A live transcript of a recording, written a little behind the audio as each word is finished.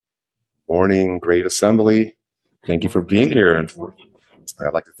Morning, great assembly. Thank you for being here. And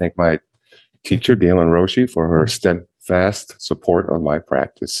I'd like to thank my teacher, Galen Roshi, for her steadfast support of my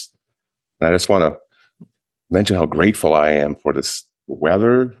practice. And I just want to mention how grateful I am for this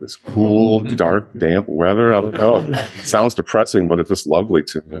weather, this cool, dark, damp weather. I don't know. It sounds depressing, but it's just lovely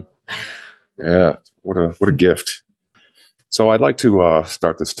to me. Yeah, what a gift. So I'd like to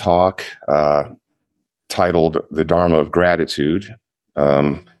start this talk titled The Dharma of Gratitude,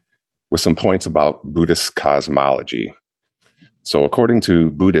 with some points about Buddhist cosmology. So according to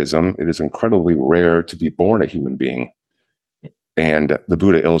Buddhism, it is incredibly rare to be born a human being. And the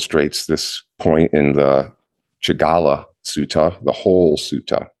Buddha illustrates this point in the Chigala Sutta, the whole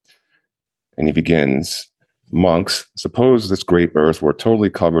sutta. And he begins, monks, suppose this great earth were totally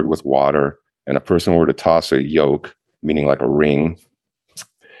covered with water and a person were to toss a yoke, meaning like a ring,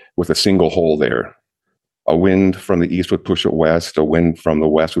 with a single hole there. A wind from the east would push it west, a wind from the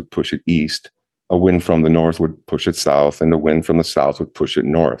west would push it east, a wind from the north would push it south, and the wind from the south would push it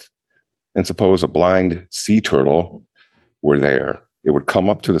north. And suppose a blind sea turtle were there. It would come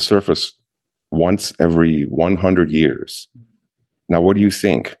up to the surface once every 100 years. Now, what do you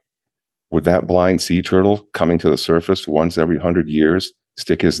think? Would that blind sea turtle coming to the surface once every 100 years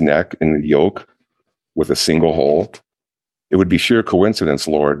stick his neck in the yoke with a single hole? It would be sheer coincidence,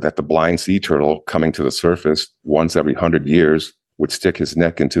 Lord, that the blind sea turtle coming to the surface once every 100 years would stick his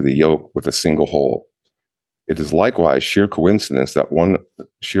neck into the yoke with a single hole. It is likewise sheer coincidence that one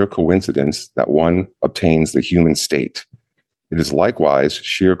obtains the human state. It is likewise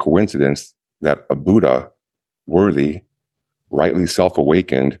sheer coincidence that a Buddha, worthy, rightly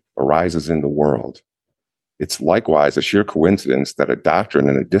self-awakened, arises in the world. It's likewise a sheer coincidence that a doctrine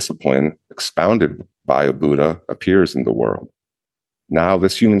and a discipline expounded by a Buddha appears in the world. Now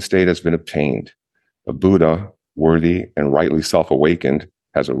this human state has been obtained. A Buddha, worthy and rightly self-awakened,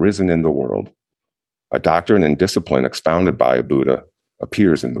 has arisen in the world. A doctrine and discipline expounded by a Buddha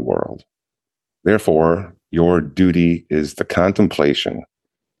appears in the world. Therefore, your duty is the contemplation.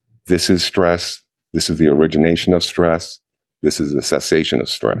 This is stress. This is the origination of stress. This is the cessation of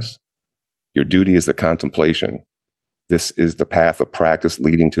stress. Your duty is the contemplation. This is the path of practice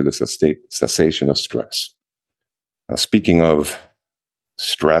leading to the cessation of stress. Now, speaking of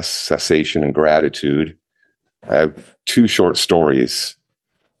stress, cessation, and gratitude, I have two short stories,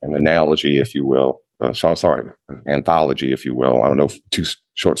 an analogy, if you will. An anthology, if you will. I don't know if two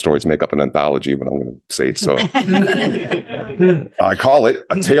short stories make up an anthology, but I'm going to say it so. I call it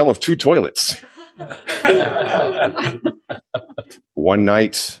A Tale of Two Toilets. One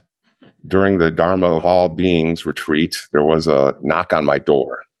night, during the Dharma of All Beings retreat, there was a knock on my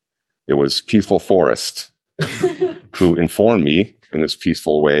door. It was Peaceful Forest, who informed me in this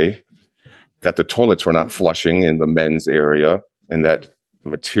peaceful way that the toilets were not flushing in the men's area and that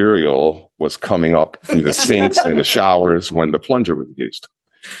material was coming up through the sinks and the showers when the plunger was used.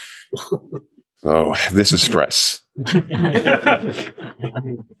 So this is stress.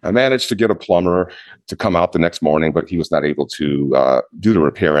 I managed to get a plumber to come out the next morning, but he was not able to do the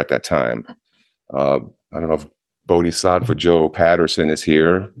repair at that time. I don't know if Bodhisattva Joe Patterson is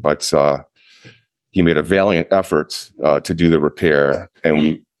here, but he made a valiant effort to do the repair,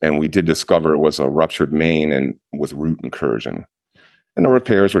 and we did discover it was a ruptured main and with root incursion. And the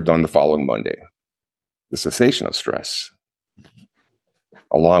repairs were done the following Monday. The cessation of stress.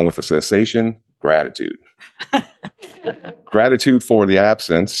 Along with the cessation, gratitude. Gratitude for the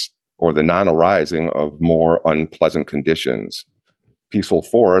absence or the non-arising of more unpleasant conditions. Peaceful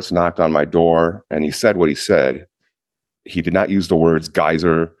Forest knocked on my door and he said what he said. He did not use the words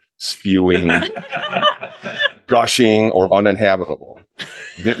geyser, spewing, gushing, or uninhabitable.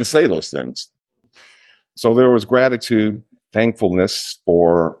 He didn't say those things. So there was gratitude, thankfulness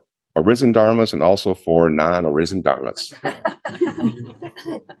for arisen dharmas and also for non-arisen dharmas.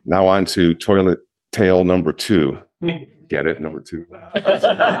 Now on to toilet tale number 2. Get it? Number 2.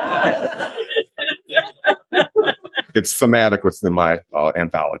 It's thematic within my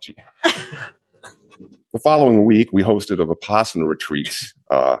anthology. The following week, we hosted a Vipassana retreat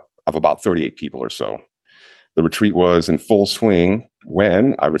of about 38 people or so. The retreat was in full swing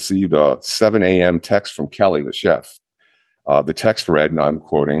when I received a 7 a.m. text from Kelly, the chef. The text read, and I'm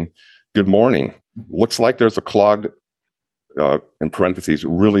quoting, "Good morning. Looks like there's a clogged, in parentheses,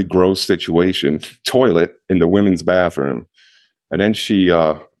 really gross situation, toilet in the women's bathroom." And then she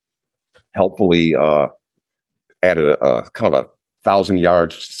helpfully added a kind of a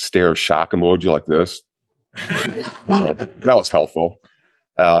 1,000-yard stare shock emoji like this. So that was helpful.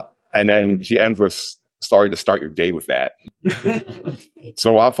 And then she ends with, "Sorry to start your day with that."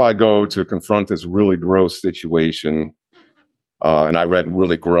 So off I go to confront this really gross situation. And I read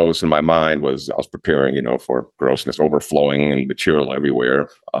really gross, and my mind was, I was preparing, for grossness overflowing and material everywhere.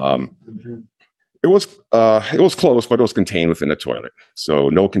 It was close, but it was contained within the toilet. So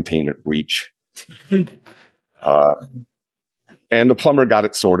no containment breach. Uh, and the plumber got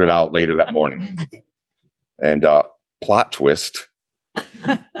it sorted out later that morning. And plot twist.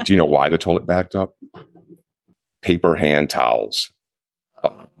 Do you know why the toilet backed up? Paper hand towels.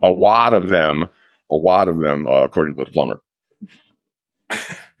 A wad of them, according to the plumber.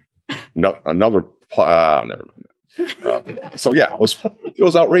 No, never mind. So yeah, it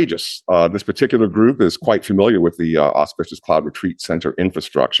was outrageous. This particular group is quite familiar with the Auspicious Cloud Retreat Center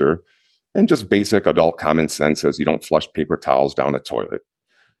infrastructure, and just basic adult common sense says you don't flush paper towels down the toilet.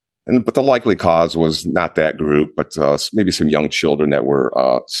 But the likely cause was not that group, but maybe some young children that were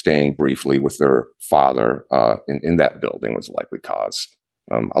staying briefly with their father in that building was the likely cause.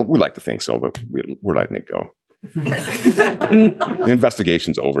 We like to think so, but we're letting it go. The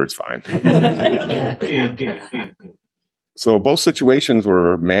investigation's over. It's fine. So both situations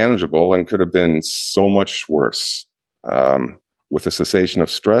were manageable and could have been so much worse. With the cessation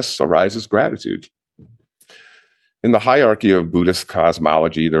of stress arises gratitude. In the hierarchy of Buddhist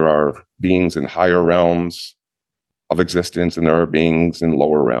cosmology, there are beings in higher realms of existence, and there are beings in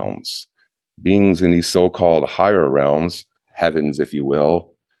lower realms. Beings in these so-called higher realms, heavens, if you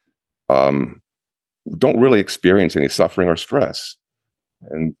will, don't really experience any suffering or stress.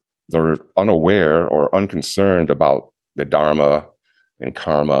 And they're unaware or unconcerned about the Dharma and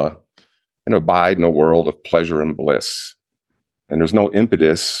karma and abide in a world of pleasure and bliss. And there's no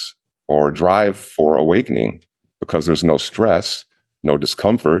impetus or drive for awakening because there's no stress, no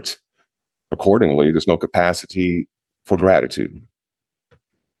discomfort. Accordingly, there's no capacity for gratitude.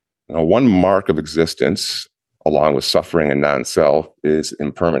 Now, one mark of existence, along with suffering and non-self, is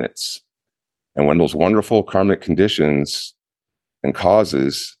impermanence. And when those wonderful karmic conditions and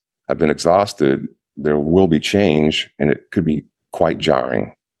causes have been exhausted, there will be change, and it could be quite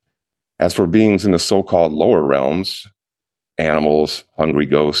jarring. As for beings in the so-called lower realms, animals, hungry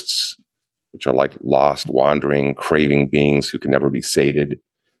ghosts, which are like lost, wandering, craving beings who can never be sated,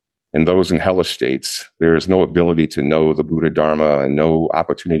 and those in hellish states, there is no ability to know the Buddha Dharma and no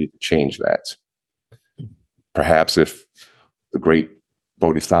opportunity to change that. Perhaps if the great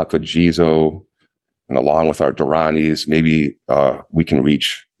Bodhisattva Gyōzan, and along with our Dharanis, maybe we can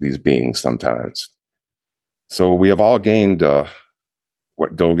reach these beings sometimes. So we have all gained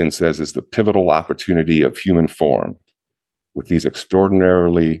what Dogen says is the pivotal opportunity of human form. With these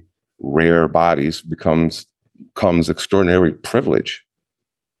extraordinarily rare bodies comes extraordinary privilege.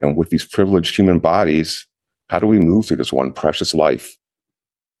 And with these privileged human bodies, how do we move through this one precious life?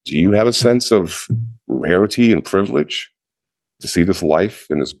 Do you have a sense of rarity and privilege to see this life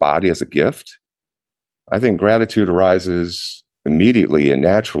and this body as a gift? I think gratitude arises immediately and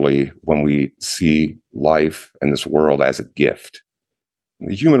naturally when we see life and this world as a gift.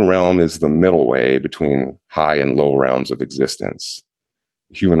 The human realm is the middle way between high and low realms of existence.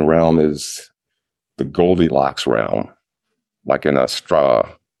 The human realm is the Goldilocks realm. Like in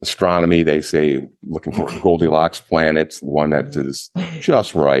astronomy, they say looking for Goldilocks planets, the one that is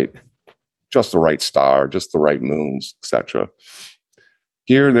just right, just the right star, just the right moons, etc.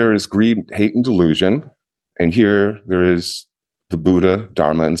 Here there is greed, hate, and delusion. And here there is the Buddha,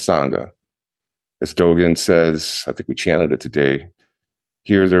 Dharma, and Sangha. As Dogen says, I think we chanted it today,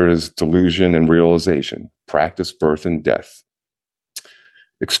 here there is delusion and realization, practice, birth, and death.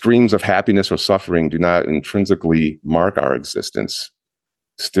 Extremes of happiness or suffering do not intrinsically mark our existence.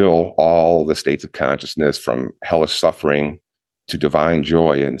 Still, all the states of consciousness, from hellish suffering to divine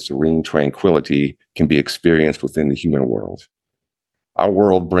joy and serene tranquility, can be experienced within the human world. Our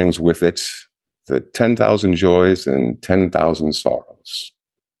world brings with it the 10,000 joys and 10,000 sorrows.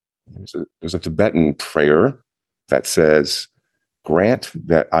 There's a Tibetan prayer that says, "Grant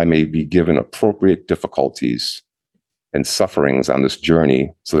that I may be given appropriate difficulties and sufferings on this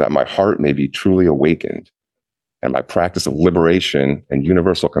journey so that my heart may be truly awakened and my practice of liberation and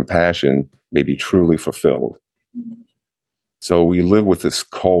universal compassion may be truly fulfilled." So we live with this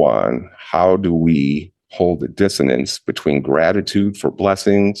koan. How do we hold the dissonance between gratitude for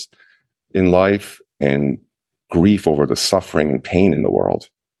blessings in life and grief over the suffering and pain in the world?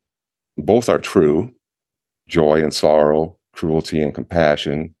 Both are true, joy and sorrow, cruelty and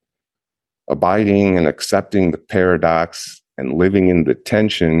compassion. Abiding and accepting the paradox and living in the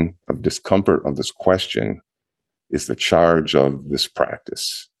tension of discomfort of this question is the charge of this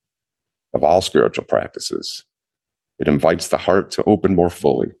practice, of all spiritual practices. It invites the heart to open more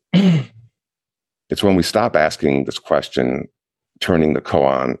fully. It's when we stop asking this question, turning the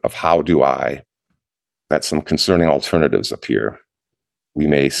koan of how do I, that some concerning alternatives appear. We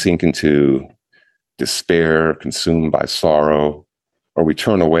may sink into despair, consumed by sorrow, or we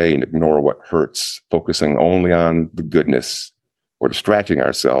turn away and ignore what hurts, focusing only on the goodness or distracting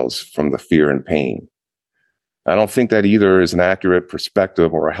ourselves from the fear and pain. I don't think that either is an accurate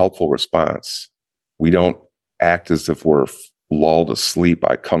perspective or a helpful response. We don't act as if we're lulled asleep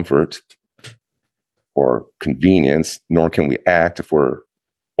by comfort or convenience, nor can we act if we're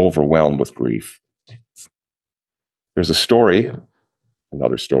overwhelmed with grief. There's a story,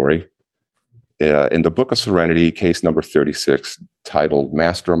 another story, in the Book of Serenity, case number 36, titled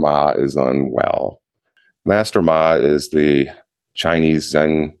Master Ma is Unwell. Master Ma is the Chinese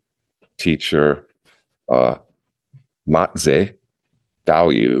Zen teacher, Matze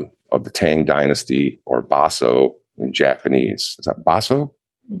Daoyu of the Tang Dynasty, or Baso in Japanese. Is that Baso?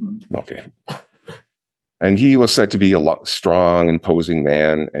 Mm-hmm. Okay. And he was said to be a strong, imposing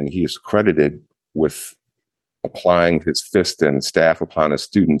man, and he is credited with applying his fist and staff upon his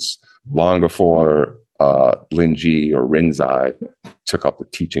students long before Linji or Rinzai took up the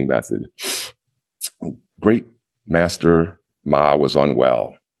teaching method. Great Master Ma was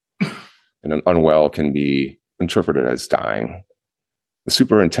unwell, and an unwell can be interpreted as dying. The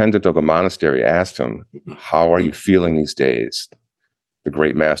superintendent of the monastery asked him, "How are you feeling these days?" The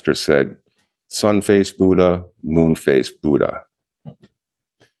great master said, "Sun-faced Buddha, moon-faced Buddha."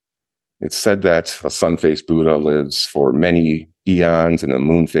 It's said that a sun-faced Buddha lives for many eons and a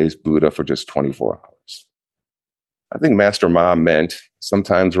moon-faced Buddha for just 24 hours. I think Master Ma meant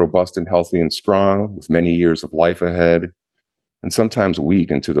sometimes robust and healthy and strong, with many years of life ahead, and sometimes weak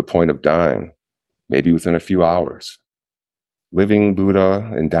and to the point of dying, maybe within a few hours. Living Buddha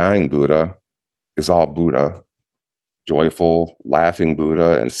and dying Buddha is all Buddha. Joyful, laughing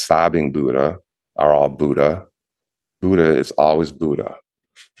Buddha and sobbing Buddha are all Buddha. Buddha is always Buddha.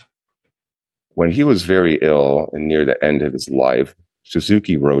 When he was very ill and near the end of his life,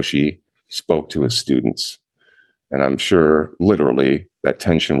 Suzuki Roshi spoke to his students. And I'm sure, literally, that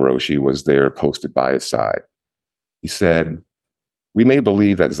Tenshin Roshi was there posted by his side. He said, "We may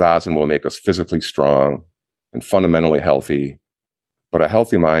believe that Zazen will make us physically strong and fundamentally healthy, but a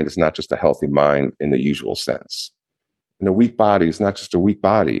healthy mind is not just a healthy mind in the usual sense. And a weak body is not just a weak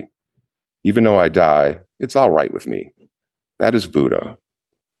body. Even though I die, it's all right with me. That is Buddha.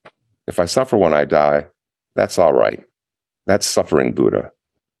 If I suffer when I die, that's all right. That's suffering Buddha.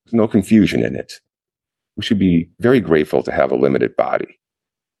 There's no confusion in it. We should be very grateful to have a limited body,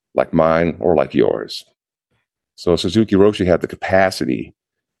 like mine or like yours." So Suzuki Roshi had the capacity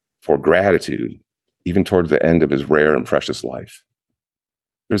for gratitude, even toward the end of his rare and precious life.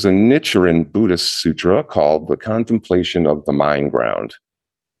 There's a Nichiren Buddhist sutra called The Contemplation of the Mind Ground.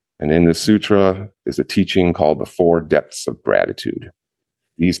 And in this sutra is a teaching called the Four Depths of Gratitude.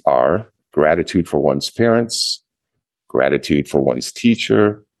 These are gratitude for one's parents, gratitude for one's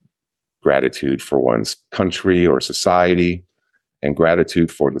teacher, gratitude for one's country or society, and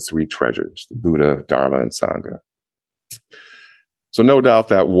gratitude for the three treasures, the Buddha, Dharma, and Sangha. So no doubt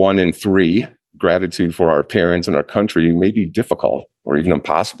that 1 in 3, gratitude for our parents and our country, may be difficult or even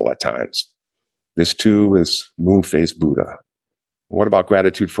impossible at times. This too is moon-faced Buddha. What about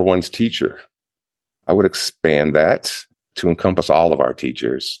gratitude for one's teacher? I would expand that to encompass all of our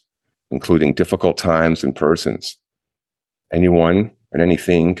teachers, including difficult times and persons. Anyone and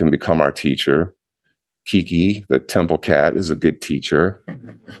anything can become our teacher. Kiki, the temple cat, is a good teacher.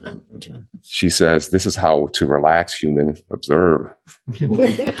 She says, "This is how to relax, human. Observe."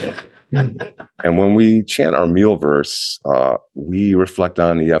 And when we chant our meal verse, we reflect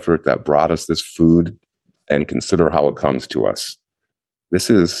on the effort that brought us this food and consider how it comes to us. This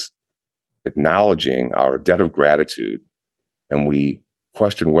is acknowledging our debt of gratitude, and we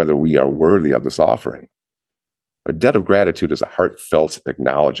question whether we are worthy of this offering. A debt of gratitude is a heartfelt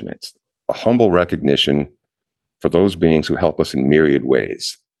acknowledgement, a humble recognition for those beings who help us in myriad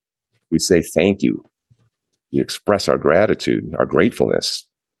ways. We say thank you. We express our gratitude, our gratefulness.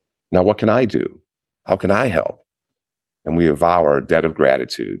 Now, what can I do? How can I help? And we avow our debt of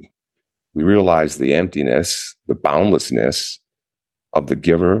gratitude. We realize the emptiness, the boundlessness of the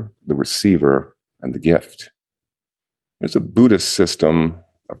giver, the receiver, and the gift. There's a Buddhist system,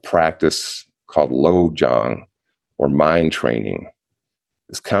 a practice called Lojong, or mind training.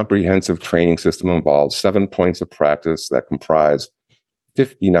 This comprehensive training system involves 7 points of practice that comprise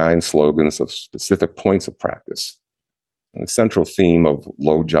 59 slogans of specific points of practice. And the central theme of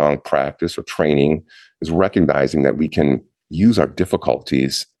Lojong practice or training is recognizing that we can use our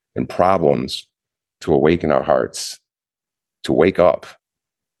difficulties and problems to awaken our hearts, to wake up.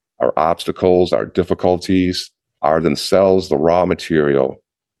 Our obstacles, our difficulties are themselves the raw material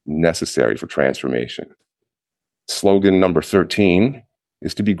necessary for transformation. Slogan number 13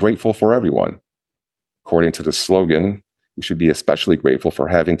 is to be grateful for everyone. According to the slogan, we should be especially grateful for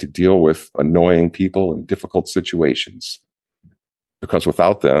having to deal with annoying people in difficult situations. Because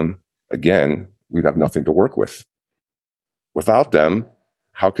without them, again, we'd have nothing to work with. Without them,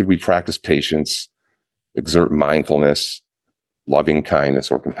 how could we practice patience, exert mindfulness, loving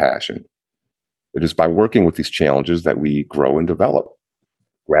kindness, or compassion? It is by working with these challenges that we grow and develop.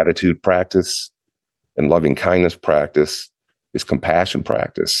 Gratitude practice and loving kindness practice is compassion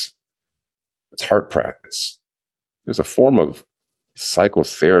practice. It's heart practice. There's a form of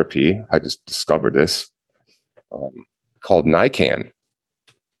psychotherapy, I just discovered this, called Nikan.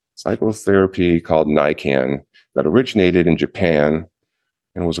 Psychotherapy called Nikan that originated in Japan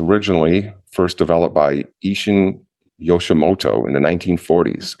and was originally first developed by Isshin Yoshimoto in the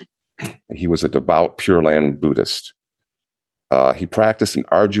 1940s. He was a devout Pure Land Buddhist. He practiced an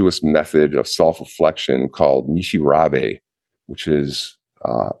arduous method of self-reflection called Nishirabe, which is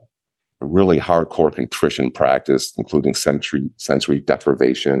a really hardcore contrition practice, including sensory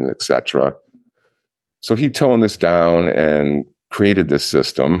deprivation, etc. So he toned this down and created this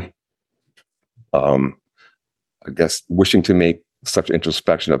system, I guess, wishing to make such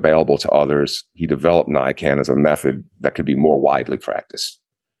introspection available to others. He developed Nikan as a method that could be more widely practiced.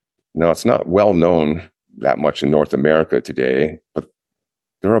 Now, it's not well known that much in North America today, but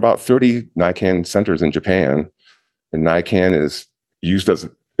there are about 30 Nikan centers in Japan, and Nikan is used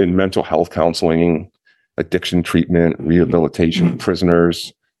in mental health counseling, addiction treatment, rehabilitation,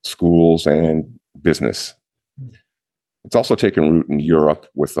 prisoners, schools, and business. It's also taken root in Europe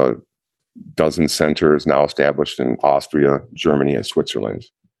with a dozen centers now established in Austria, Germany, and Switzerland.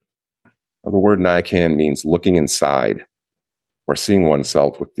 The word Nikan means looking inside or seeing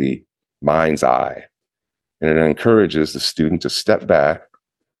oneself with the mind's eye. And it encourages the student to step back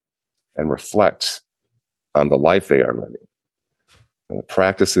and reflect on the life they are living. And the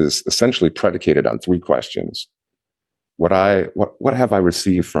practice is essentially predicated on three questions. What have I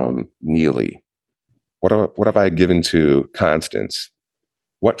received from Neely? What have I given to Constance?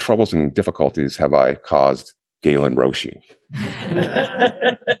 What troubles and difficulties have I caused Galen Roshi?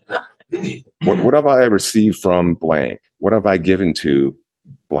 What have I received from blank? What have I given to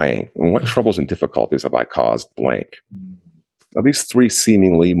blank? And what troubles and difficulties have I caused blank? Now, these three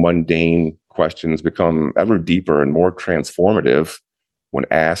seemingly mundane questions become ever deeper and more transformative when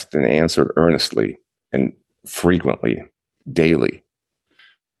asked and answered earnestly and frequently, daily.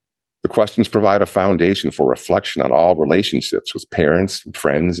 The questions provide a foundation for reflection on all relationships with parents,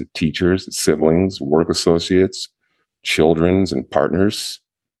 friends, teachers, siblings, work associates, children, and partners.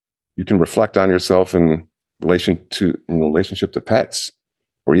 You can reflect on yourself in relationship to pets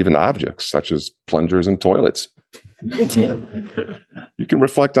or even objects such as plungers and toilets. You can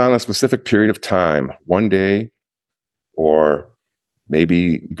reflect on a specific period of time, one day, or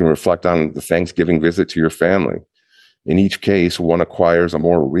maybe you can reflect on the Thanksgiving visit to your family. In each case, one acquires a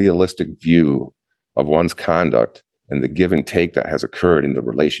more realistic view of one's conduct and the give and take that has occurred in the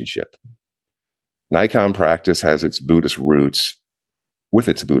relationship. Nikan practice has its Buddhist roots. With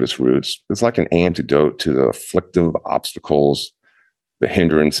its Buddhist roots, it's like an antidote to the afflictive obstacles, the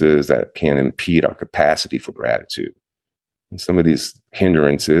hindrances that can impede our capacity for gratitude. And some of these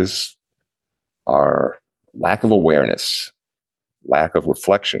hindrances are lack of awareness, lack of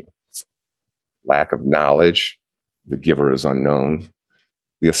reflection, lack of knowledge, the giver is unknown,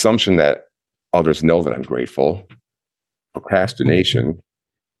 the assumption that others know that I'm grateful, procrastination,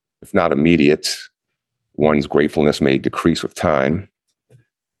 if not immediate, one's gratefulness may decrease with time,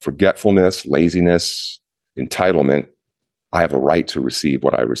 forgetfulness, laziness, entitlement, I have a right to receive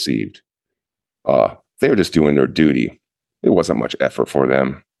what I received. They were just doing their duty. It wasn't much effort for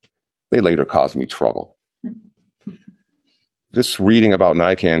them. They later caused me trouble. This reading about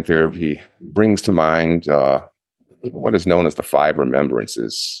Nikan therapy brings to mind what is known as the 5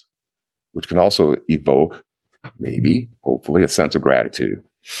 remembrances, which can also evoke, maybe, hopefully, a sense of gratitude.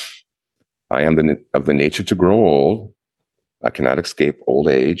 I am of the nature to grow old. I cannot escape old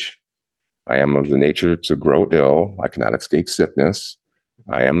age. I am of the nature to grow ill. I cannot escape sickness.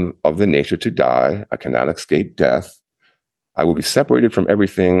 I am of the nature to die. I cannot escape death. I will be separated from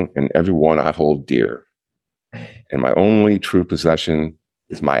everything and everyone I hold dear. And my only true possession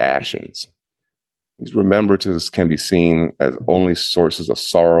is my actions. These remembrances can be seen as only sources of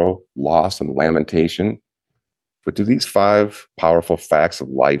sorrow, loss, and lamentation. But do these 5 powerful facts of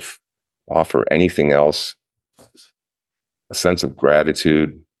life offer anything else? A sense of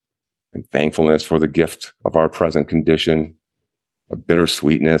gratitude and thankfulness for the gift of our present condition, a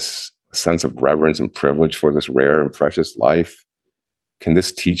bittersweetness, a sense of reverence and privilege for this rare and precious life? Can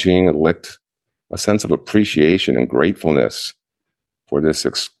this teaching elicit a sense of appreciation and gratefulness for this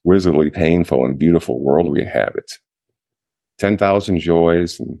exquisitely painful and beautiful world we inhabit. 10,000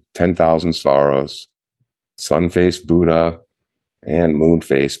 joys and 10,000 sorrows, sun-faced Buddha and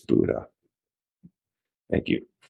moon-faced Buddha. Thank you.